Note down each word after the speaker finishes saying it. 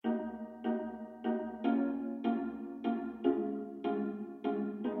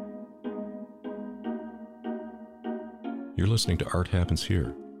You're listening to Art Happens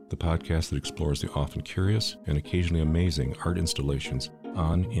Here, the podcast that explores the often curious and occasionally amazing art installations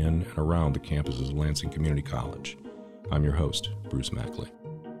on, in, and around the campuses of Lansing Community College. I'm your host, Bruce Mackley.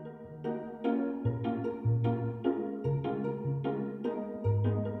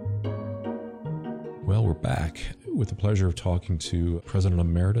 Well, we're back with the pleasure of talking to President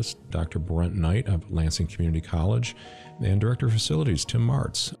Emeritus Dr. Brent Knight of Lansing Community College and Director of Facilities, Tim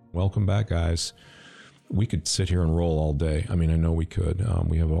Martz. Welcome back, guys. We could sit here and roll all day. I mean, I know we could.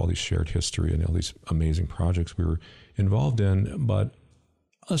 We have all these shared history and all these amazing projects we were involved in, but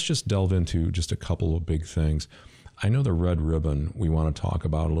let's just delve into just a couple of big things. I know the red ribbon we want to talk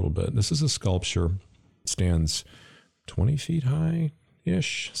about a little bit. This is a sculpture. It stands 20 feet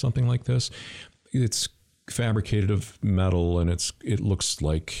high-ish, something like this. It's fabricated of metal, and it looks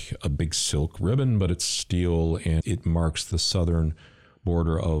like a big silk ribbon, but it's steel, and it marks the southern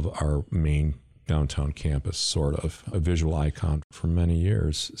border of our main downtown campus, sort of a visual icon for many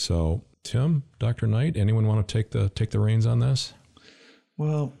years. So, Tim, Dr. Knight, anyone want to take the reins on this?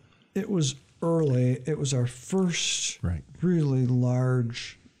 Well, it was early. It was our first really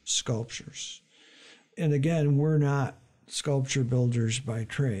large sculptures. And again, we're not sculpture builders by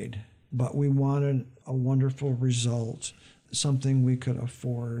trade, but we wanted a wonderful result, something we could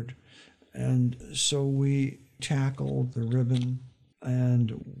afford. And so we tackled the ribbon,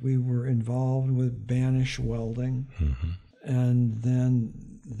 and we were involved with Banish Welding. Mm-hmm. And then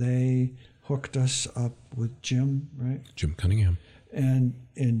they hooked us up with Jim, right? Jim Cunningham. And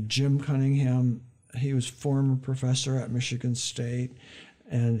Jim Cunningham, he was former professor at Michigan State,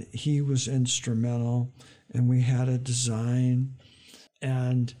 and he was instrumental. And we had a design.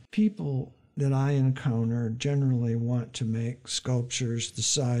 And people that I encounter generally want to make sculptures the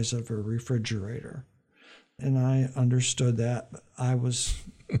size of a refrigerator. And I understood that, but I was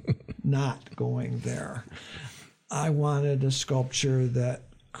not going there. I wanted a sculpture that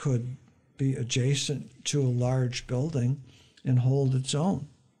could be adjacent to a large building and hold its own.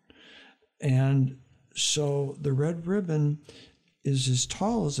 And so the red ribbon is as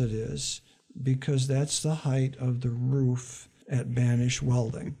tall as it is because that's the height of the roof at Banish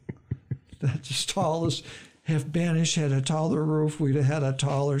Welding. That's as tall as... If Banish had a taller roof, we'd have had a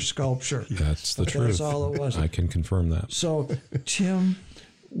taller sculpture. That's the truth. That's all it was. I can confirm that. So Tim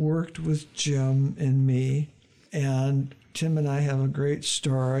worked with Jim and me, and Tim and I have a great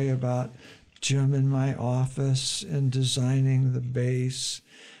story about Jim in my office and designing the base.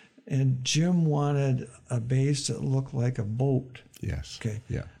 And Jim wanted a base that looked like a boat. Yes. Okay.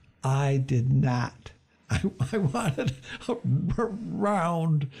 Yeah. I did not. I wanted a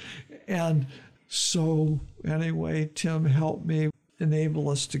round. And so anyway, Tim helped me enable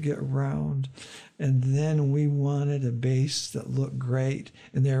us to get around. And then we wanted a base that looked great.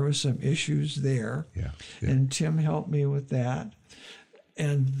 And there were some issues there. Yeah. And Tim helped me with that.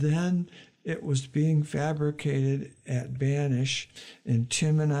 And then it was being fabricated at Banish. And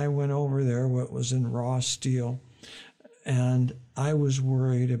Tim and I went over there, what was in raw steel. And I was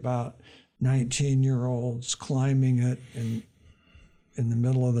worried about 19-year-olds climbing it in the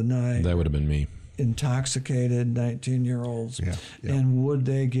middle of the night. That would have been me. Intoxicated 19-year-olds. Yeah. And would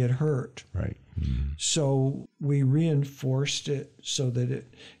they get hurt? Right. Mm-hmm. So we reinforced it so that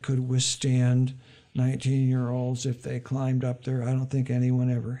it could withstand 19-year-olds if they climbed up there. I don't think anyone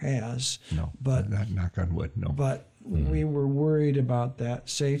ever has. No, but knock on wood, no. But we were worried about that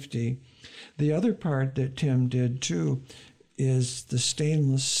safety. The other part that Tim did too is the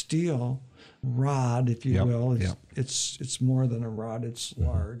stainless steel rod, if you will. It's more than a rod, it's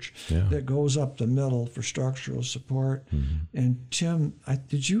large, that goes up the middle for structural support. Mm-hmm. And Tim,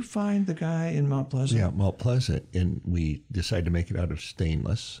 did you find the guy in Mount Pleasant? Yeah, Mount Pleasant, and we decided to make it out of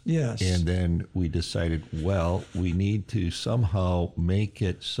stainless. Yes. And then we decided, well, we need to somehow make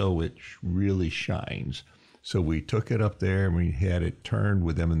it so it really shines. So we took it up there and we had it turned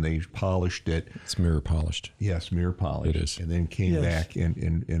with them, and they polished it. It's mirror polished. Yes, mirror polished. It is. And then came back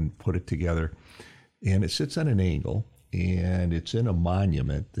and put it together. And it sits on an angle, and it's in a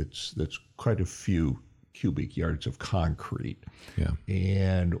monument that's quite a few cubic yards of concrete. Yeah.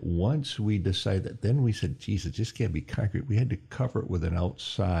 And once we decided that, then we said, geez, it just can't be concrete. We had to cover it with an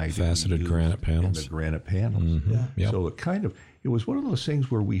outside faceted granite panels. The granite panels. Mm-hmm. Yeah. Yep. So it was one of those things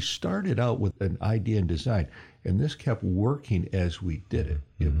where we started out with an idea and design, and this kept working as we did it.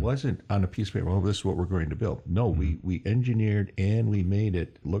 It wasn't on a piece of paper, oh, this is what we're going to build. No, we engineered and we made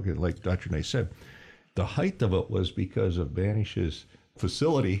it look at, like Dr. Knight said, the height of it was because of Banish's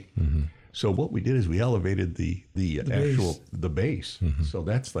facility. Mm-hmm. So what we did is we elevated the base. Mm-hmm. So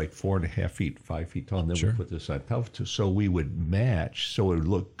that's like 4.5 feet, 5 feet tall. And then we put this on top, so we would match, so it would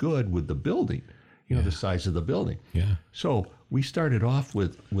look good with the building. the size of the building. Yeah. So we started off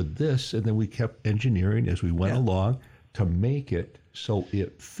with this, and then we kept engineering as we went along to make it so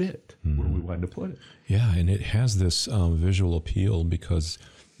it fit where we wanted to put it. Yeah, and it has this visual appeal because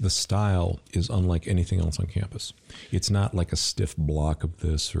the style is unlike anything else on campus. It's not like a stiff block of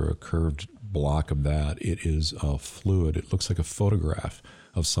this or a curved block of that. It is fluid. It looks like a photograph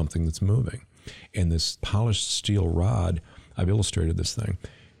of something that's moving. And this polished steel rod, I've illustrated this thing.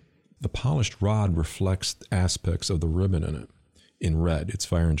 The polished rod reflects aspects of the ribbon in it in red. It's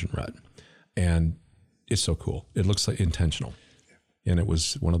fire engine red. And it's so cool. It looks like intentional. And it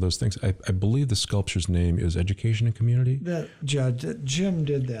was one of those things. I believe the sculpture's name is Education and Community. Jim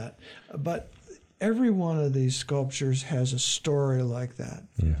did that. But every one of these sculptures has a story like that.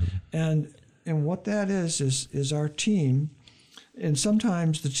 Mm-hmm. And what that is our team. And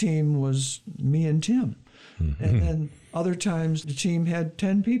sometimes the team was me and Tim. Mm-hmm. And then other times the team had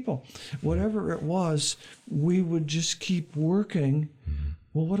 10 people. Whatever it was, we would just keep working. Mm-hmm.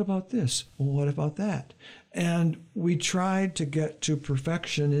 Well, what about this? Well, what about that? And we tried to get to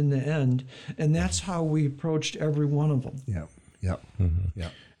perfection in the end. And that's how we approached every one of them. Yeah. Yeah. Mm-hmm. Yeah.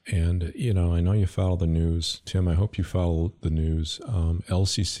 And, I know you follow the news. Tim, I hope you follow the news.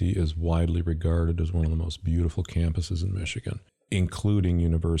 LCC is widely regarded as one of the most beautiful campuses in Michigan, including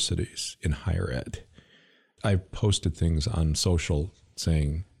universities in higher ed. I've posted things on social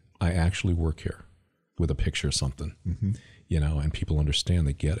saying, I actually work here, with a picture of something, mm-hmm. And people understand,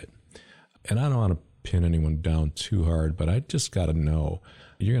 they get it. And I don't want to pin anyone down too hard, but I just got to know,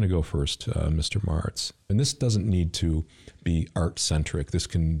 you're going to go first, Mr. Martz. And this doesn't need to be art-centric. This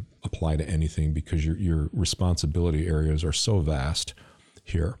can apply to anything because your responsibility areas are so vast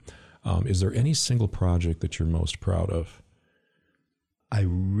here. Is there any single project that you're most proud of?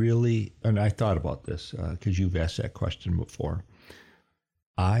 And I thought about this because you've asked that question before.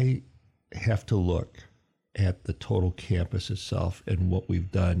 I have to look at the total campus itself and what we've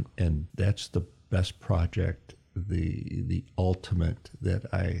done, and that's the best project, the ultimate that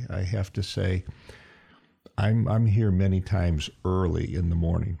I have to say. I'm here many times early in the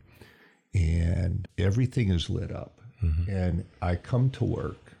morning, and everything is lit up. Mm-hmm. And I come to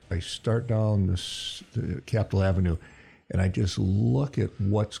work. I start down the Capitol Avenue, and I just look at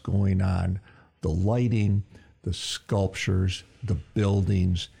what's going on, the lighting, the sculptures, the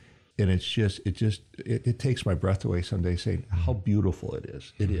buildings, and it takes my breath away some days saying how beautiful it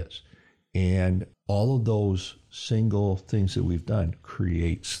is. It is. And all of those single things that we've done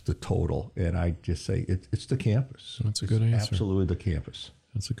creates the total. And I just say it's the campus. That's a good answer. Absolutely the campus.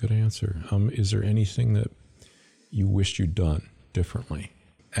 That's a good answer. Is there anything that you wished you'd done differently?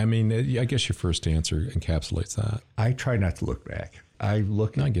 I mean, I guess your first answer encapsulates that. I try not to look back. I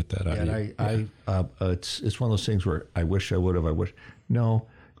get that. It's one of those things where I wish I would have. No,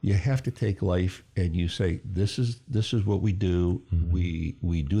 you have to take life and you say, this is what we do. Mm-hmm.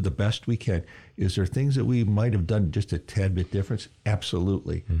 We do the best we can. Is there things that we might have done just a tad bit different?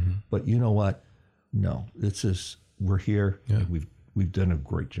 Absolutely. Mm-hmm. But you know what? No, we're here. Yeah. And we've done a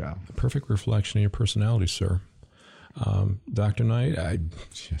great job. A perfect reflection of your personality, sir. Dr. Knight, I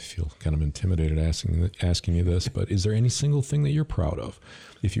feel kind of intimidated asking you this, but is there any single thing that you're proud of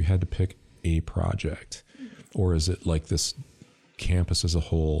if you had to pick a project? Or is it like this campus as a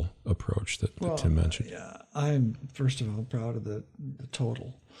whole approach that Tim mentioned? Yeah, I'm first of all proud of the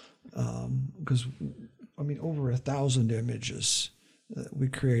total because, over 1,000 images that we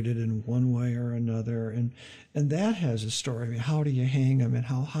created in one way or another, and that has a story. How do you hang them, and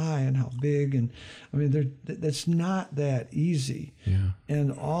how high, and how big, and that's not that easy. Yeah.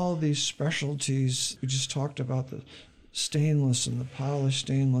 And all these specialties, we just talked about the stainless and the polished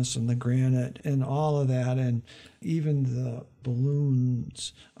stainless and the granite and all of that, and even the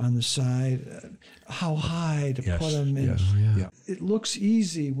balloons on the side, how high to put them in. Yes. Yeah. It looks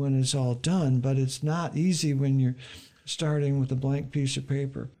easy when it's all done, but it's not easy when you're starting with a blank piece of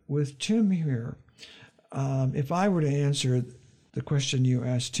paper. With Tim here, if I were to answer the question you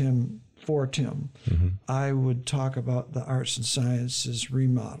asked Tim for Tim, mm-hmm. I would talk about the arts and sciences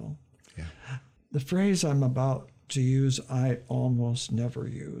remodel. Yeah. The phrase I'm about to use, I almost never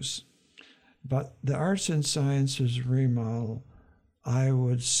use. But the arts and sciences remodel, I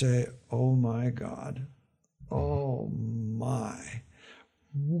would say, oh my God, oh my,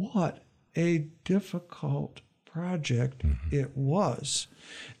 what a difficult project mm-hmm. it was.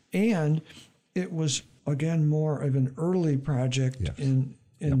 And it was, again, more of an early project in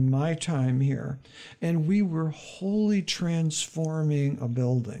my time here. And we were wholly transforming a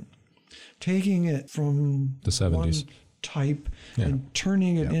building, taking it from the 70s one type and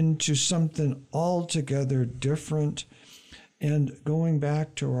turning it into something altogether different. And going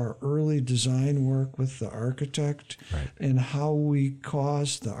back to our early design work with the architect and how we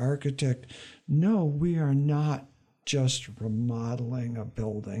caused the architect, no, we are not just remodeling a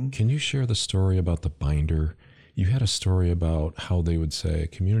building. Can you share the story about the binder? You had a story about how they would say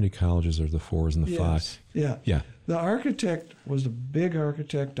community colleges are the 4s and the 5s. Yeah. The architect was a big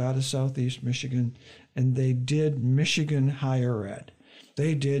architect out of Southeast Michigan, and they did Michigan higher ed.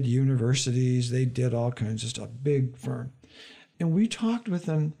 They did universities. They did all kinds of stuff, big firm. And we talked with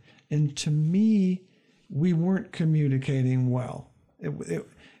them, and to me, we weren't communicating well.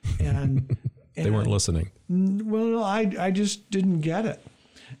 And they weren't listening. Well, no, I just didn't get it.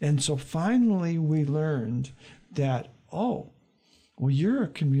 And so finally we learned that, oh, well, you're a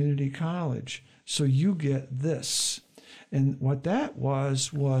community college, so you get this. And what that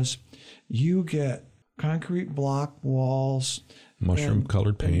was you get concrete block walls,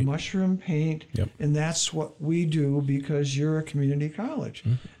 mushroom-colored paint. And mushroom paint. Yep. And that's what we do because you're a community college.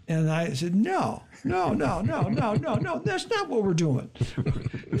 Mm-hmm. And I said, no, that's not what we're doing.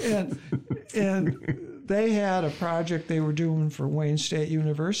 and they had a project they were doing for Wayne State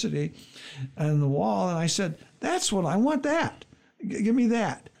University on the wall. And I said, that's what I want, that. Give me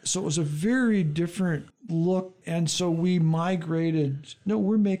that. So it was a very different look. And so we migrated. No,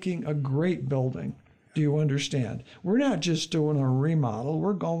 we're making a great building. Do you understand? We're not just doing a remodel.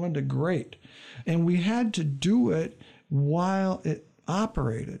 We're going to great. And we had to do it while it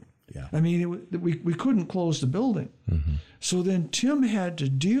operated. Yeah. I mean, we couldn't close the building. Mm-hmm. So then Tim had to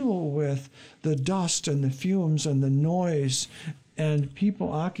deal with the dust and the fumes and the noise and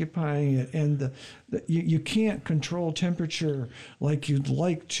people occupying it. And you can't control temperature like you'd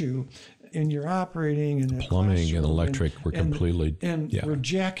like to. And you're operating in a plumbing and electric were completely we're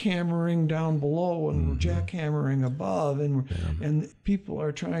jackhammering down below and we're jackhammering above and people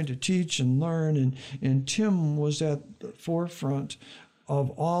are trying to teach and learn and Tim was at the forefront of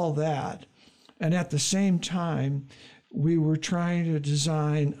all that. And at the same time we were trying to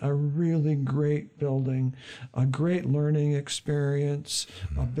design a really great building, a great learning experience,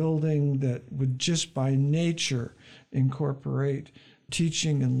 a building that would just by nature incorporate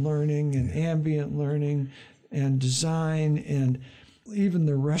teaching and learning and ambient learning and design and even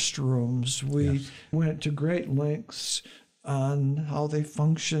the restrooms. We went to great lengths on how they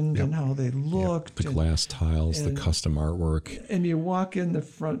functioned and how they looked. The glass tiles, the custom artwork. And you walk in the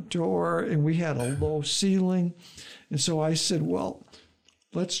front door and we had a low ceiling. And so I said, well,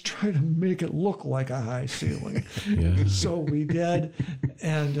 let's try to make it look like a high ceiling. So we did.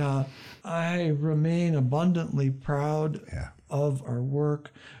 And I remain abundantly proud of our work,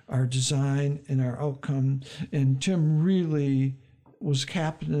 our design, and our outcome. And Tim really was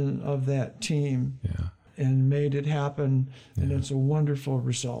captain of that team and made it happen. And it's a wonderful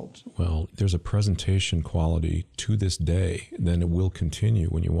result. Well, there's a presentation quality to this day, then it will continue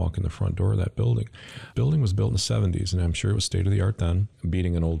when you walk in the front door of that building. The building was built in the 70s, and I'm sure it was state-of-the-art then,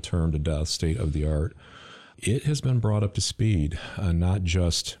 beating an old term to death, state-of-the-art. It has been brought up to speed, not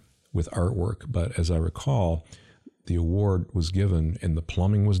just with artwork, but as I recall, the award was given and the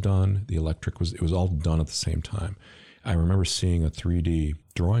plumbing was done, the electric it was all done at the same time. I remember seeing a 3D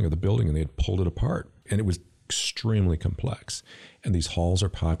drawing of the building and they had pulled it apart and it was extremely complex. And these halls are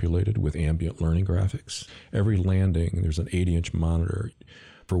populated with ambient learning graphics. Every landing, there's an 80-inch monitor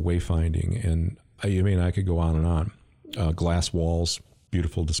for wayfinding. And I could go on and on. Glass walls,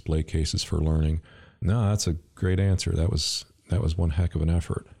 beautiful display cases for learning. No, that's a great answer. That was one heck of an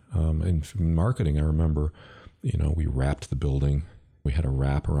effort. And marketing, I remember, we wrapped the building. We had a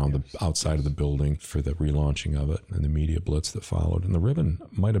wrap around the outside of the building for the relaunching of it and the media blitz that followed. And the ribbon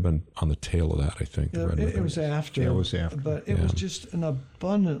might have been on the tail of that, I think. It was after. Yeah, it was after. But it was just an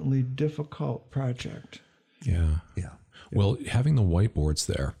abundantly difficult project. Yeah. Well, having the whiteboards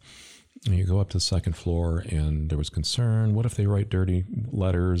there, you go up to the second floor and there was concern. What if they write dirty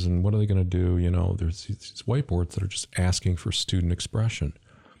letters and what are they going to do? There's these whiteboards that are just asking for student expression.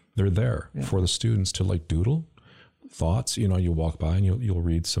 They're there for the students to doodle thoughts. You walk by and you'll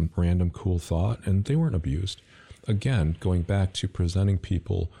read some random cool thought, and they weren't abused. Again, going back to presenting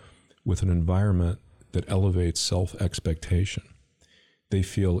people with an environment that elevates self-expectation. They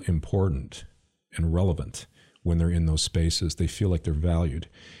feel important and relevant when they're in those spaces. They feel like they're valued.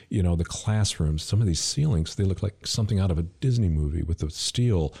 The classrooms, some of these ceilings, they look like something out of a Disney movie with the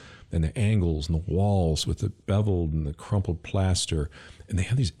steel and the angles and the walls with the beveled and the crumpled plaster. And they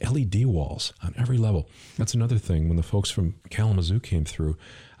have these LED walls on every level. That's another thing. When the folks from Kalamazoo came through,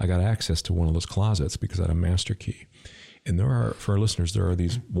 I got access to one of those closets because I had a master key. And for our listeners, there are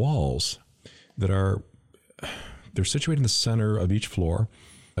these walls that they're situated in the center of each floor,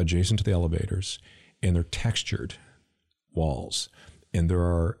 adjacent to the elevators, and they're textured walls, and there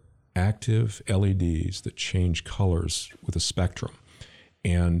are active LEDs that change colors with a spectrum,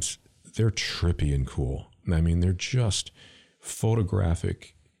 and they're trippy and cool. I mean, they're just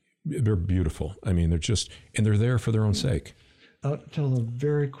photographic. They're beautiful. I mean, and they're there for their own sake. I'll tell a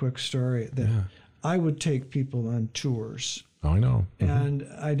very quick story that I would take people on tours. Oh, I know. And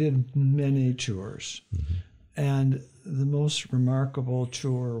I did many tours. And the most remarkable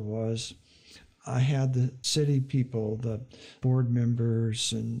tour was I had the city people, the board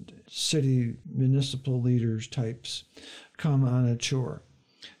members and city municipal leaders types come on a tour.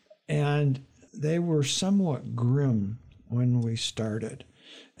 And they were somewhat grim when we started,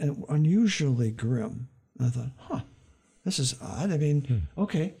 and unusually grim. And I thought, this is odd. I mean,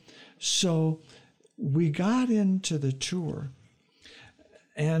 okay. So we got into the tour,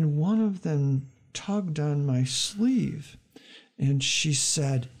 and one of them tugged on my sleeve, and she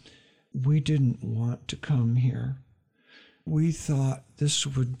said, "We didn't want to come here. We thought this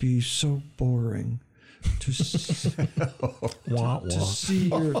would be so boring to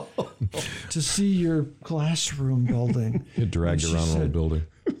see your classroom building." It dragged around the whole building.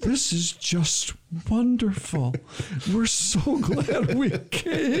 "This is just wonderful. We're so glad we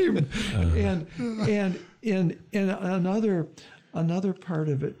came." And another part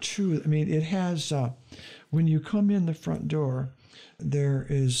of it too. I mean, it has when you come in the front door, there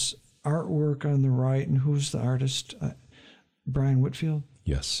is artwork on the right, and who's the artist? Brian Whitfield.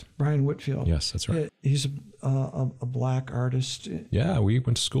 Yes. Brian Whitfield. Yes, that's right. He's a black artist. Yeah, we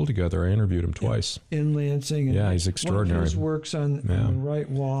went to school together. I interviewed him twice. In Lansing. And yeah, he's extraordinary. One of his works on the right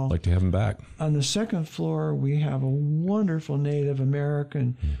wall. I'd like to have him back. On the second floor, we have a wonderful Native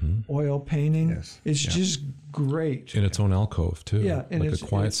American oil painting. Yes. It's just great. In its own alcove, too. Yeah, and like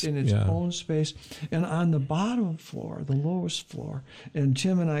it's in its own space. And on the bottom floor, the lowest floor, and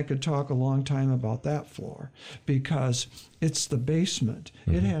Tim and I could talk a long time about that floor because it's the basement.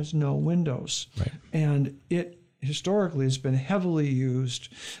 It has no windows. Right. And it historically has been heavily used.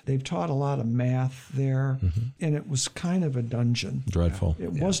 They've taught a lot of math there, and it was kind of a dungeon. Dreadful.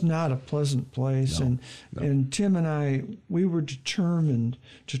 It was not a pleasant place. No. And Tim and I, we were determined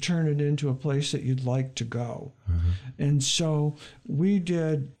to turn it into a place that you'd like to go. And so we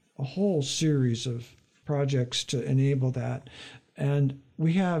did a whole series of projects to enable that. And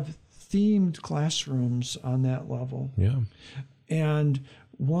we have themed classrooms on that level. Yeah. And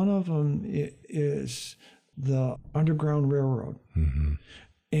one of them is the Underground Railroad.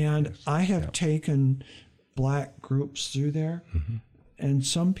 And I have taken black groups through there, and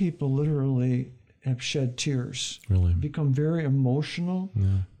some people literally have shed tears, Really? become very emotional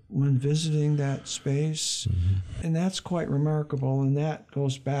when visiting that space. And that's quite remarkable. And that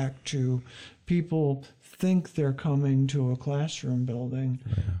goes back to people think they're coming to a classroom building,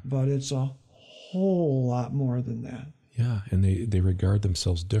 but it's a whole lot more than that. Yeah, and they regard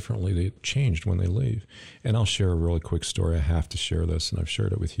themselves differently. They changed when they leave. And I'll share a really quick story. I have to share this, and I've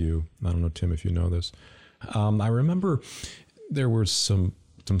shared it with you. I don't know, Tim, if you know this. I remember there was some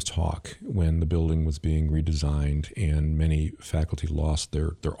talk when the building was being redesigned, and many faculty lost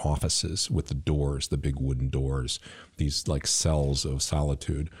their offices with the doors, the big wooden doors, these like cells of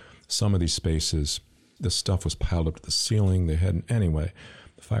solitude. Some of these spaces, the stuff was piled up to the ceiling. They hadn't, anyway,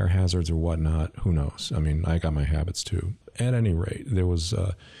 fire hazards or whatnot, who knows? I mean, I got my habits too. At any rate, there was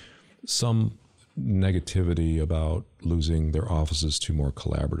some negativity about losing their offices to more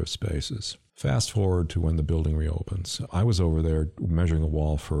collaborative spaces. Fast forward to when the building reopens. I was over there measuring a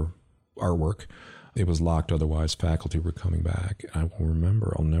wall for artwork. It was locked, otherwise faculty were coming back. I will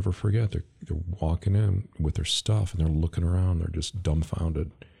remember, I'll never forget, they're walking in with their stuff and they're looking around, they're just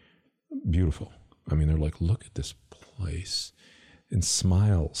dumbfounded. Beautiful. I mean, they're like, look at this place. And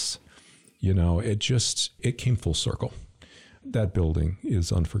smiles. You know, it came full circle. That building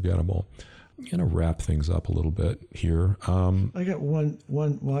is unforgettable. I'm going to wrap things up a little bit here. I got one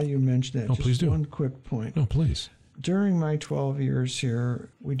while you mention that. No, please do. One quick point. No, please. During my 12 years here,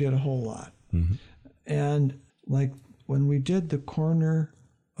 we did a whole lot. And like when we did the corner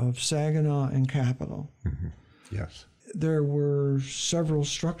of Saginaw and Capitol. Yes. There were several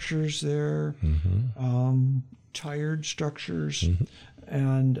structures there, tired structures.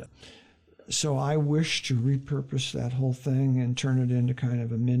 And so I wish to repurpose that whole thing and turn it into kind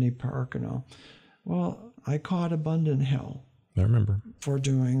of a mini park and all. Well, I caught abundant hell. I remember. For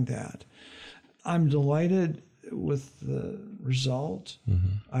doing that. I'm delighted with the result.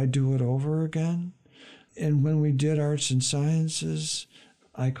 I do it over again. And when we did arts and sciences,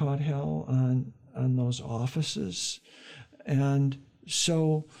 I caught hell on those offices. And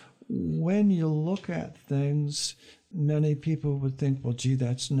so when you look at things, Many people would think, well, gee,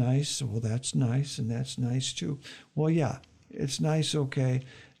 that's nice. Well, that's nice, and that's nice too. Well, yeah, it's nice, okay.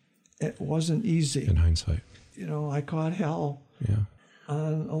 It wasn't easy. In hindsight. I caught hell Yeah.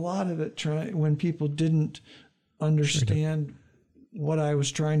 on a lot of it when people didn't understand what I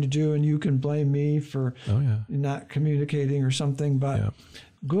was trying to do, and you can blame me for not communicating or something, but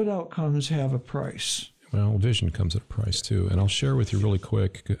good outcomes have a price. Well, vision comes at a price too. And I'll share with you really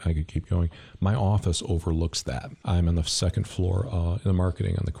quick, I could keep going. My office overlooks that. I'm on the second floor in the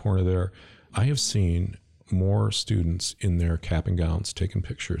marketing on the corner there. I have seen more students in their cap and gowns taking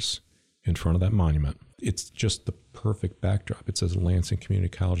pictures in front of that monument. It's just the perfect backdrop. It says Lansing Community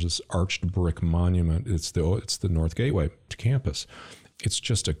College, this arched brick monument. It's the North Gateway to campus. It's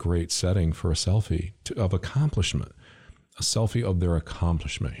just a great setting for a selfie of accomplishment. A selfie of their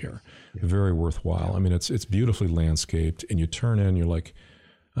accomplishment here. Yeah. Very worthwhile. I mean, it's beautifully landscaped, and you turn in, you're like,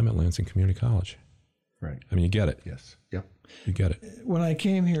 I'm at Lansing Community College. Right. I mean, you get it. Yes. Yep. You get it. When I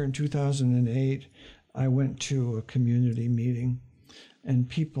came here in 2008, I went to a community meeting, and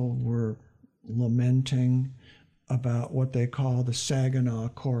people were lamenting about what they call the Saginaw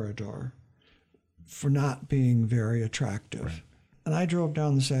Corridor for not being very attractive. Right. And I drove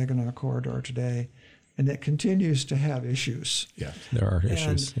down the Saginaw Corridor today, and it continues to have issues. Yeah, there are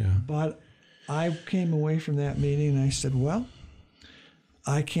issues. Yeah. But I came away from that meeting and I said, well,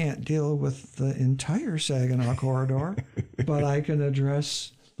 I can't deal with the entire Saginaw Corridor, but I can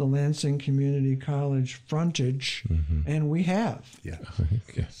address the Lansing Community College frontage, and we have. Yeah.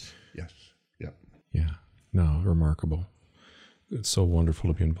 Yes. Yes. Yep. Yeah. No, remarkable. It's so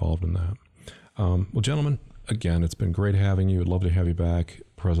wonderful to be involved in that. Well, gentlemen, again, it's been great having you. I'd love to have you back.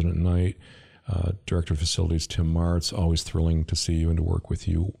 President Knight, Director of Facilities Tim Martz, always thrilling to see you and to work with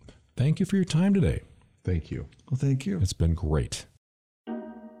you. Thank you for your time today. Thank you. Well, thank you. It's been great.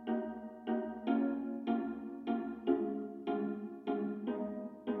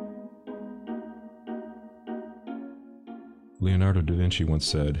 Leonardo da Vinci once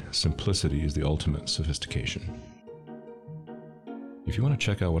said, "Simplicity is the ultimate sophistication." If you want to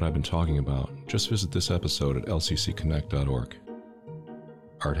check out what I've been talking about, just visit this episode at lccconnect.org.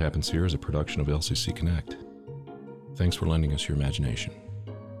 Art Happens Here is a production of LCC Connect. Thanks for lending us your imagination.